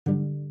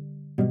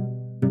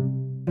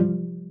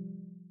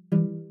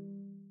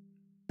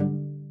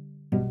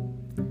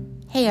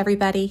Hey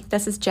everybody,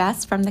 this is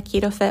Jess from the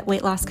Keto Fit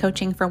Weight Loss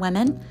Coaching for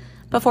Women.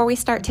 Before we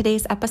start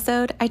today's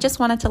episode, I just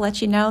wanted to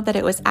let you know that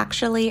it was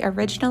actually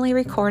originally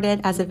recorded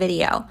as a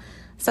video.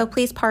 So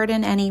please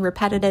pardon any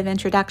repetitive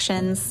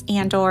introductions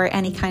and/or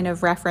any kind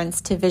of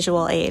reference to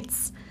visual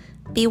aids.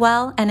 Be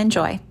well and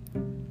enjoy.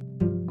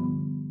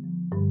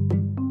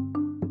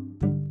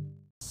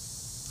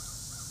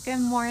 Good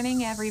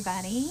morning,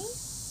 everybody.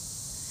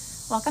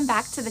 Welcome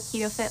back to the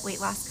Keto Fit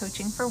Weight Loss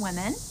Coaching for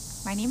Women.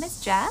 My name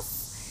is Jess.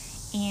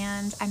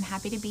 And I'm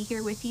happy to be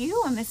here with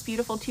you on this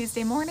beautiful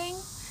Tuesday morning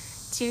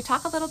to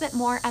talk a little bit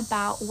more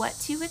about what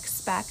to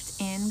expect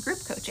in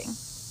group coaching.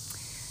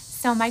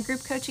 So my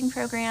group coaching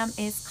program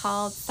is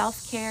called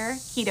Self-Care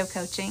Keto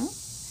Coaching.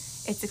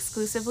 It's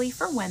exclusively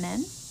for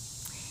women.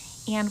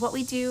 And what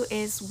we do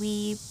is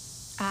we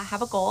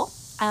have a goal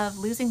of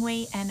losing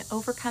weight and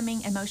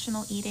overcoming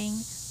emotional eating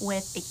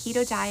with a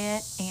keto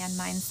diet and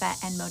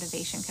mindset and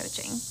motivation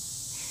coaching.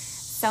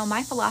 So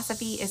my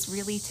philosophy is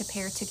really to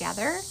pair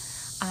together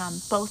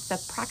both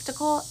the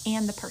practical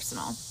and the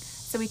personal.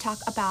 So we talk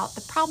about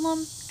the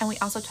problem and we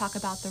also talk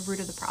about the root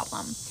of the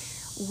problem.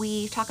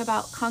 We talk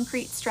about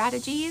concrete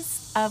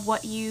strategies of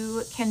what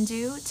you can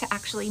do to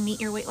actually meet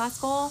your weight loss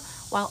goal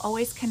while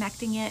always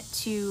connecting it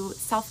to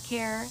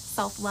self-care,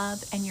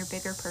 self-love, and your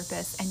bigger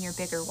purpose and your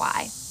bigger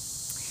why.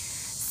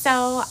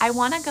 So I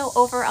want to go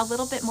over a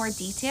little bit more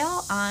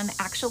detail on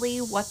actually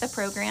what the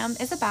program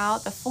is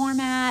about, the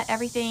format,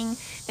 everything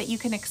that you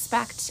can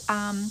expect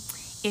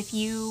if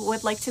you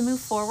would like to move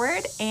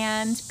forward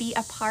and be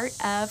a part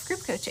of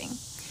group coaching.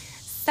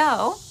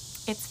 So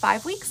it's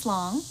 5 weeks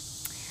long.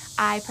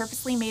 I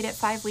purposely made it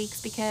 5 weeks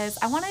because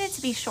I wanted it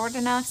to be short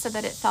enough so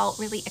that it felt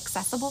really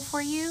accessible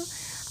for you.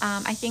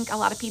 I think a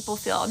lot of people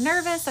feel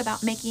nervous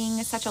about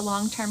making such a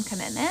long-term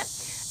commitment.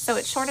 So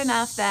it's short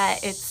enough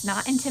that it's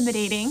not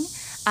intimidating,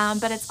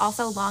 but it's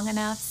also long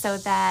enough so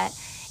that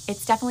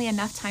it's definitely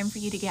enough time for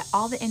you to get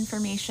all the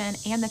information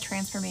and the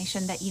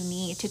transformation that you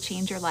need to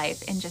change your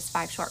life in just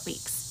 5 short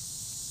weeks.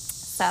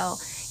 So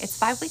it's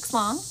 5 weeks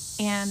long,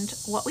 and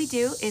what we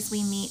do is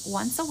we meet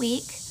once a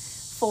week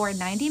for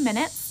 90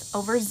 minutes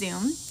over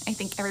Zoom. I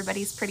think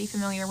everybody's pretty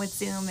familiar with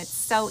Zoom. It's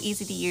so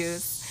easy to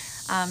use,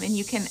 and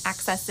you can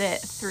access it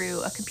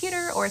through a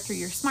computer or through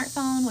your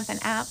smartphone with an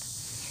app,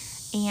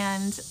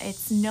 and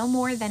it's no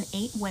more than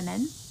 8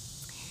 women.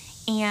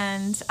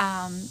 And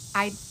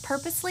I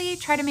purposely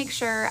try to make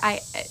sure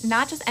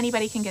not just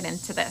anybody can get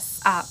into this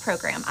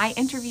program. I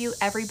interview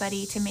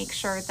everybody to make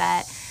sure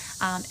that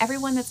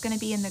everyone that's going to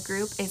be in the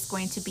group is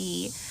going to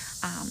be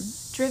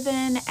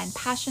driven and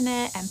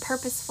passionate and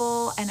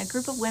purposeful, and a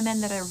group of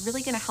women that are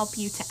really going to help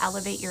you to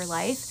elevate your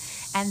life,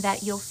 and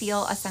that you'll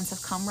feel a sense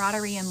of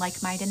camaraderie and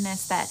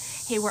like-mindedness that,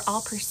 hey, we're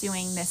all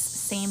pursuing this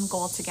same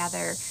goal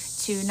together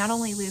to not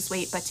only lose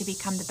weight, but to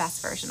become the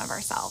best version of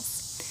ourselves.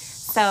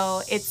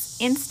 So it's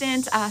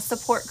instant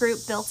support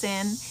group built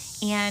in,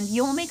 and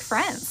you'll make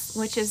friends,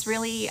 which is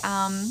really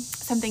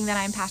something that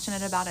I'm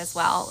passionate about as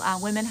well,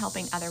 women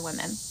helping other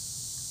women.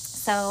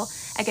 So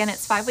again,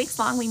 it's 5 weeks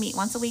long. We meet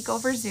once a week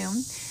over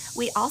Zoom.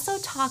 We also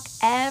talk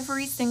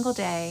every single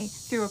day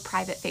through a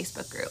private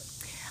Facebook group.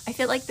 I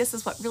feel like this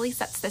is what really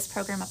sets this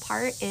program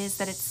apart, is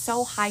that it's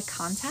so high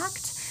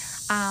contact.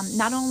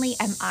 Not only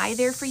am I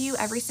there for you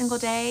every single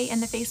day in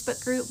the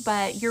Facebook group,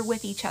 but you're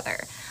with each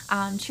other,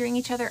 cheering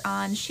each other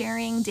on,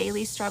 sharing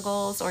daily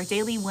struggles or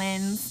daily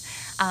wins.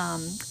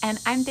 And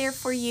I'm there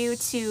for you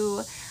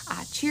to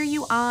cheer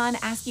you on,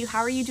 ask you, how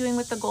are you doing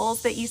with the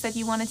goals that you said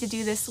you wanted to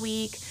do this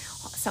week?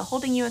 So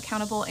holding you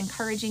accountable,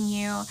 encouraging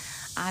you.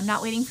 I'm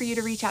not waiting for you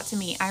to reach out to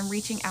me. I'm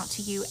reaching out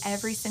to you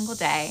every single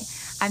day.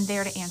 I'm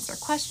there to answer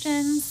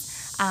questions.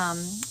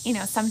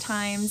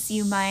 Sometimes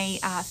you might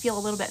feel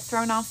a little bit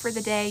thrown off for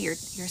the day. Your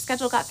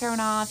schedule got thrown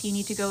off. You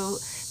need to go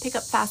pick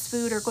up fast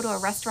food or go to a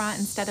restaurant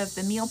instead of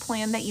the meal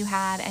plan that you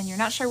had, and you're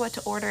not sure what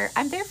to order.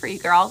 I'm there for you,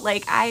 girl.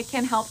 Like, I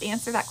can help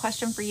answer that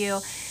question for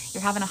you.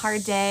 You're having a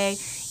hard day.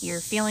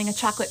 You're feeling a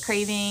chocolate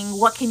craving.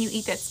 What can you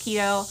eat that's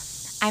keto?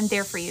 I'm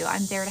there for you.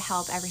 I'm there to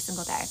help every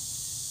single day.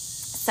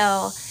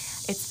 So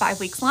it's 5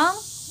 weeks long.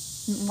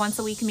 Once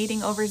a week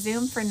meeting over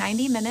Zoom for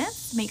 90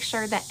 minutes. Make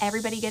sure that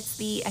everybody gets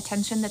the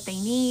attention that they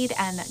need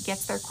and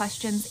gets their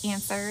questions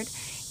answered,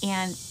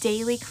 and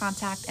daily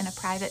contact in a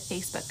private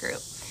Facebook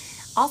group.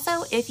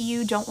 Also, if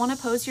you don't want to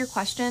pose your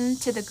question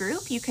to the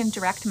group, you can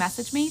direct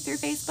message me through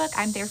Facebook.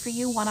 I'm there for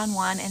you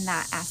one-on-one in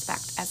that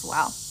aspect as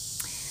well.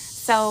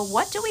 So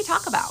what do we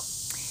talk about?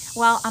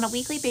 Well, on a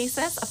weekly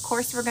basis, of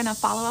course, we're going to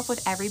follow up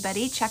with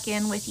everybody, check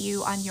in with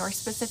you on your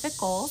specific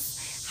goals.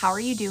 How are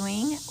you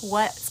doing?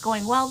 What's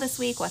going well this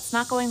week? What's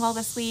not going well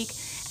this week?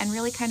 And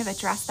really kind of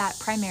address that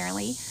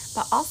primarily.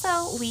 But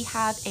also we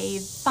have a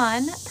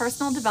fun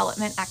personal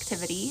development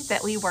activity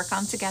that we work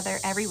on together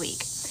every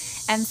week.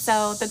 And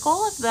so the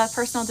goal of the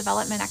personal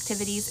development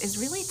activities is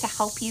really to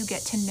help you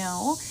get to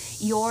know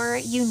your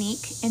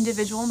unique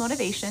individual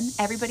motivation.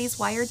 Everybody's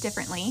wired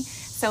differently.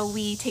 So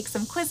we take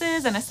some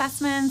quizzes and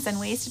assessments and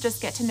ways to just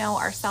get to know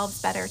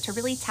ourselves better, to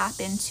really tap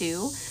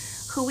into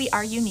who we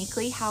are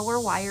uniquely, how we're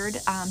wired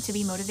to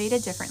be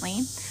motivated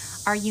differently,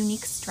 our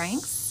unique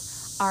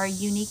strengths, our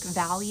unique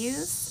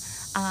values,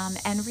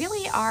 and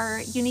really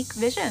our unique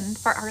vision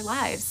for our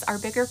lives, our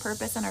bigger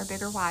purpose and our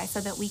bigger why,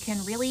 so that we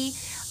can really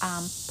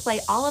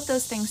play all of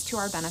those things to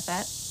our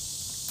benefit.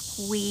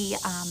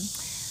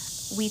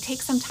 We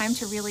take some time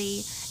to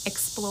really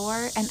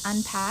explore and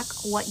unpack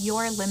what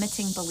your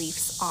limiting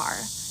beliefs are,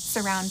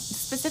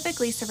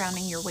 specifically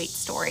surrounding your weight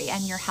story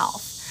and your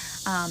health.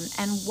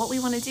 And what we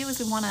want to do is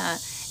we want to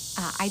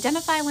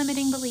identify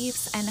limiting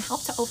beliefs and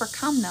help to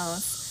overcome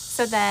those,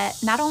 so that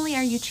not only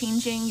are you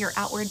changing your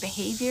outward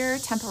behavior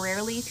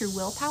temporarily through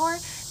willpower,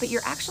 but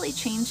you're actually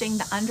changing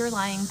the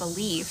underlying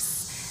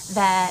beliefs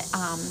that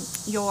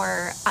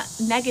your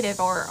negative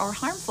or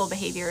harmful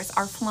behaviors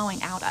are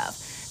flowing out of.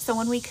 So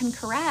when we can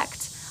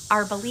correct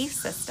our belief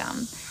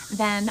system,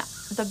 then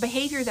the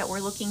behavior that we're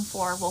looking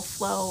for will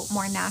flow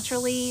more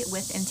naturally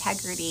with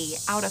integrity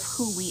out of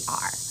who we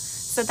are.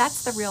 So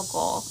that's the real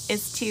goal,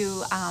 is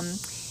to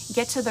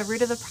get to the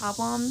root of the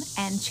problem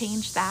and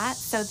change that,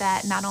 so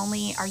that not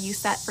only are you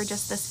set for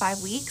just this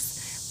 5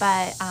 weeks,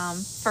 but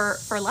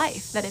for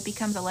life, that it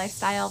becomes a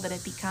lifestyle, that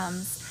it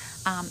becomes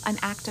an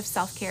act of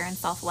self-care and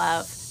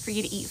self-love for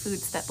you to eat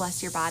foods that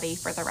bless your body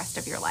for the rest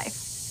of your life.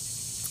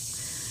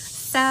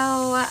 So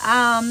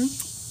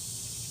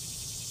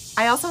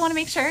I also want to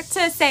make sure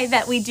to say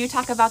that we do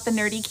talk about the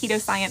nerdy keto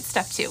science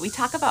stuff too. We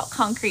talk about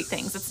concrete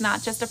things. It's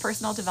not just a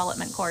personal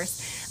development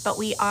course, but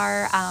we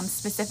are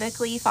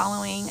specifically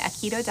following a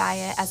keto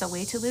diet as a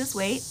way to lose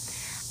weight.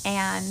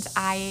 And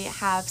I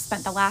have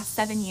spent the last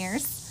 7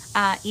 years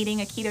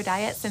eating a keto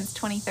diet since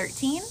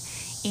 2013.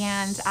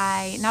 And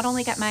I not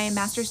only got my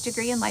master's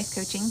degree in life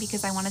coaching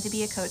because I wanted to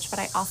be a coach, but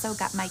I also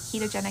got my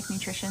ketogenic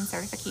nutrition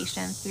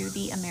certification through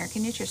the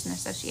American Nutrition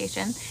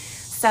Association.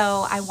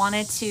 So I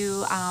wanted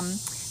to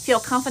feel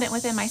confident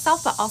within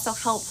myself, but also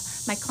help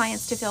my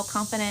clients to feel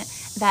confident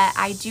that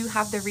I do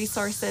have the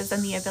resources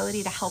and the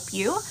ability to help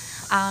you,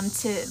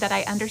 that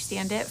I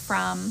understand it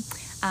from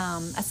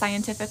a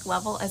scientific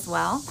level as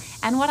well.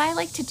 And what I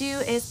like to do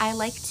is I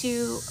like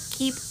to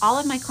keep all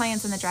of my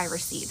clients in the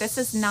driver's seat. This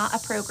is not a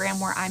program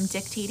where I'm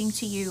dictating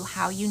to you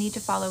how you need to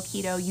follow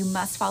keto. You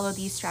must follow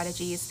these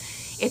strategies.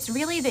 It's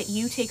really that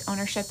you take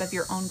ownership of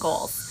your own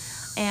goals.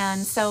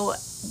 And so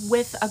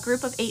with a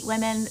group of 8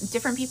 women,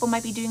 different people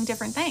might be doing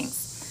different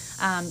things.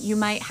 You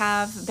might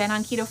have been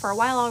on keto for a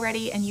while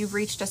already and you've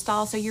reached a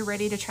stall, so you're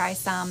ready to try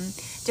some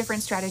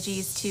different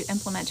strategies to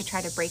implement to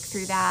try to break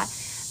through that.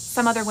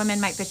 Some other women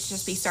might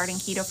just be starting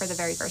keto for the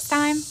very first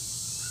time.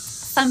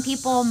 Some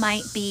people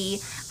might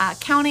be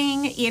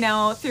counting,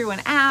 through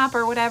an app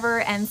or whatever,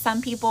 and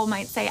some people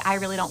might say, I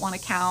really don't want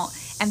to count.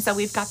 And so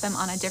we've got them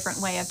on a different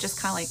way of just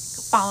kind of like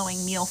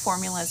following meal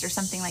formulas or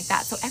something like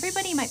that. So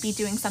everybody might be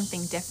doing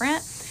something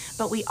different,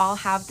 but we all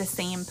have the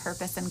same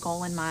purpose and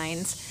goal in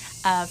mind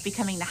of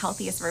becoming the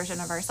healthiest version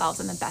of ourselves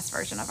and the best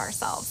version of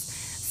ourselves.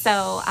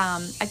 So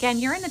again,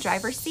 you're in the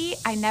driver's seat.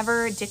 I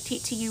never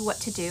dictate to you what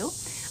to do,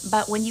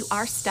 but when you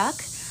are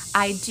stuck,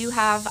 I do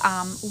have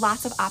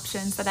lots of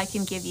options that I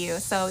can give you.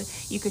 So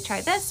you could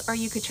try this or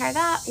you could try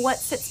that. What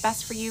sits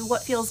best for you?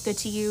 What feels good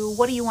to you?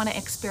 What do you want to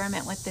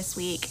experiment with this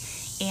week?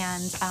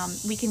 And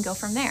we can go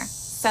from there.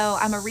 So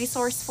I'm a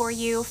resource for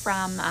you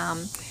from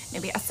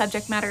maybe a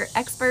subject matter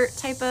expert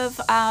type of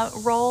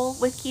role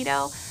with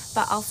keto,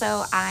 but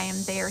also I'm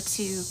there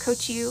to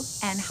coach you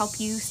and help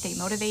you stay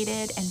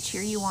motivated and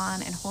cheer you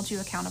on and hold you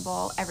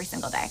accountable every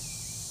single day.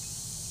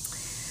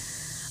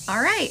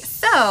 All right,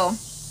 so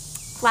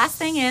last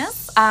thing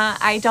is,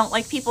 I don't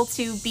like people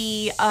to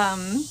be,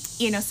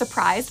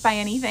 surprised by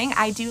anything.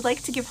 I do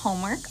like to give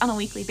homework on a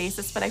weekly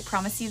basis, but I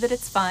promise you that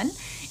it's fun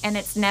and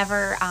it's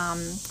never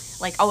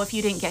like, oh, if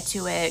you didn't get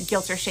to it,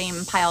 guilt or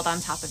shame piled on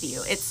top of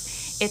you.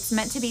 It's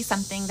meant to be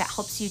something that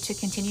helps you to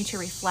continue to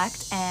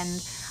reflect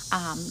and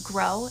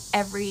grow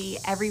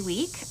every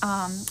week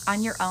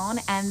on your own.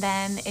 And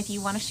then if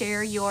you want to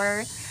share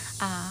your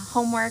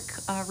homework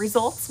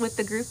results with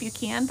the group, you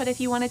can. But if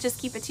you want to just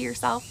keep it to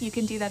yourself, you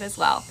can do that as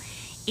well.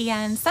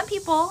 And some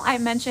people, I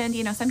mentioned,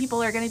 some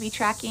people are going to be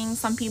tracking,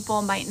 some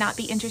people might not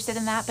be interested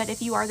in that, but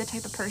if you are the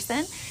type of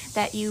person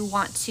that you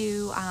want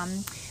to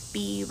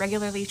be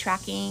regularly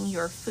tracking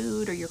your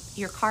food or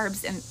your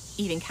carbs and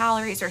eating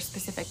calories or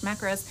specific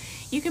macros,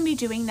 you can be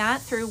doing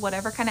that through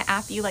whatever kind of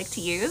app you like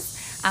to use.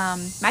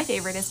 My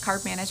favorite is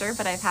Carb Manager,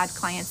 but I've had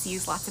clients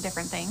use lots of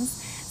different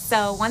things.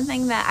 So one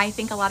thing that I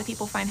think a lot of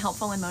people find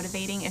helpful and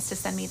motivating is to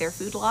send me their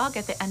food log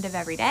at the end of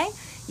every day.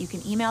 You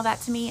can email that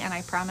to me, and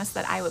I promise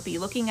that I would be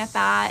looking at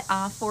that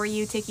for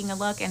you, taking a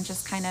look and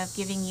just kind of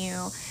giving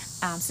you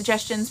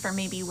suggestions for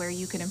maybe where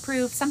you could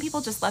improve. Some people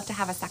just love to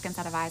have a second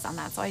set of eyes on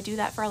that, so I do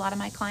that for a lot of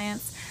my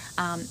clients,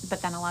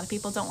 but then a lot of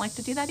people don't like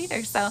to do that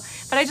either.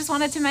 But I just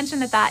wanted to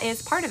mention that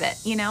is part of it.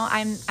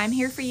 I'm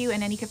here for you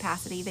in any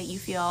capacity that you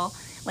feel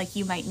like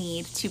you might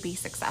need to be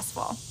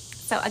successful.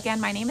 So again,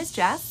 my name is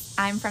Jess.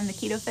 I'm from the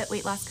Keto Fit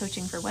Weight Loss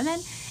Coaching for Women,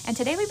 and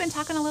today we've been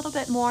talking a little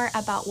bit more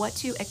about what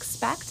to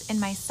expect in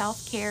my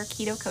self-care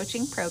keto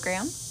coaching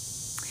program.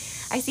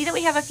 I see that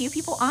we have a few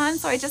people on,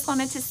 so I just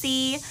wanted to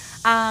see,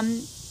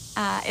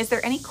 is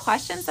there any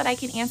questions that I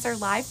can answer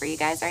live for you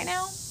guys right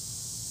now?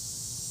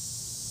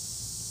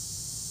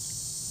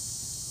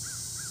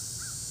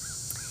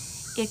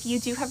 if you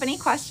do have any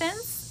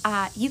questions,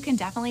 you can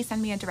definitely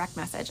send me a direct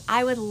message.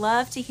 I would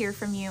love to hear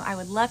from you. I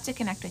would love to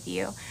connect with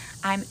you.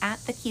 I'm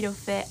at The Keto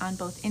Fit on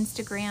both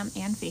Instagram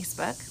and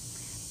Facebook.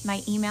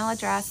 My email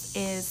address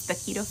is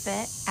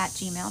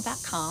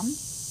theketofit@gmail.com.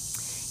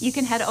 You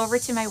can head over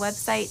to my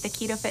website,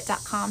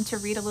 theketofit.com, to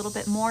read a little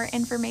bit more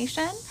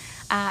information.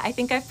 I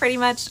think I've pretty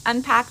much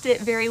unpacked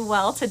it very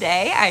well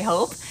today, I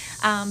hope.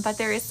 But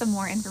there is some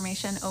more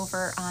information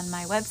over on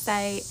my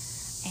website,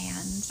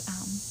 and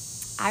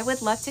I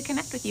would love to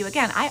connect with you.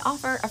 Again, I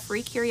offer a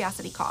free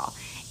curiosity call,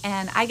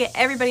 and I get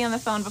everybody on the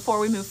phone before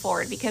we move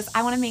forward because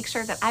I want to make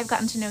sure that I've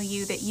gotten to know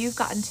you, that you've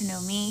gotten to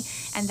know me,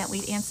 and that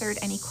we've answered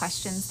any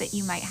questions that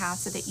you might have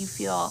so that you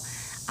feel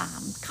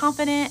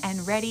confident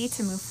and ready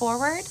to move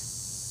forward.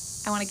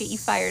 I want to get you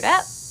fired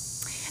up.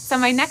 So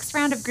my next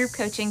round of group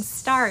coaching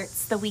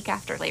starts the week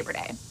after Labor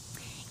Day,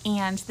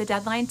 and the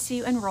deadline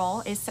to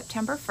enroll is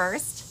September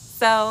 1st.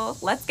 So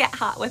let's get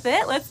hot with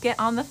it. Let's get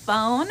on the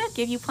phone,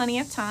 give you plenty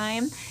of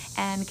time,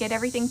 and get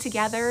everything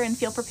together and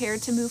feel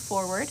prepared to move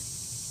forward.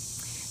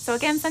 So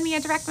again, send me a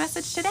direct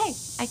message today.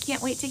 I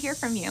can't wait to hear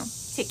from you.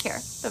 Take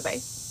care. Bye-bye.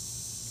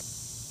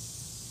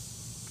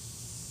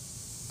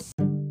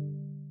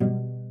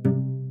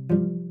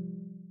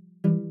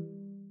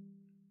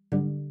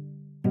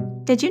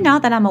 Did you know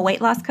that I'm a weight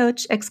loss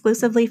coach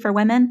exclusively for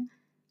women?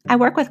 I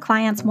work with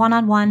clients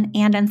one-on-one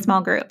and in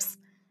small groups.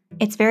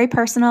 It's very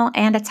personal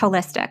and it's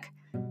holistic.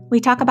 We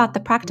talk about the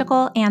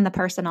practical and the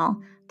personal,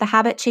 the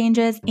habit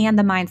changes and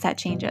the mindset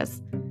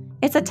changes.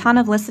 It's a ton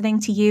of listening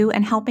to you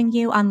and helping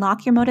you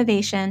unlock your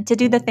motivation to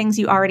do the things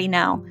you already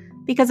know,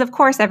 because of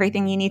course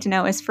everything you need to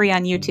know is free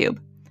on YouTube.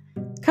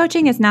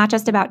 Coaching is not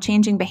just about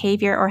changing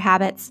behavior or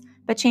habits,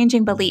 but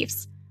changing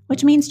beliefs,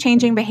 which means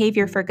changing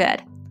behavior for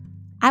good.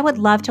 I would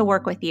love to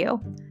work with you.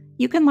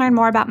 You can learn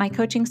more about my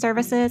coaching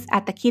services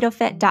at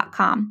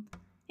theketofit.com.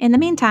 In the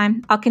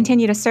meantime, I'll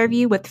continue to serve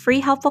you with free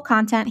helpful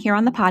content here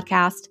on the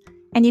podcast,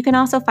 and you can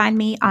also find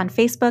me on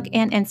Facebook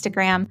and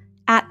Instagram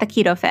at The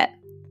Keto Fit.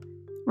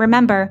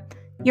 Remember,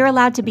 you're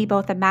allowed to be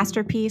both a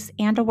masterpiece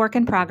and a work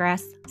in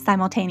progress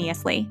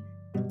simultaneously.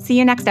 See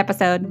you next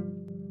episode.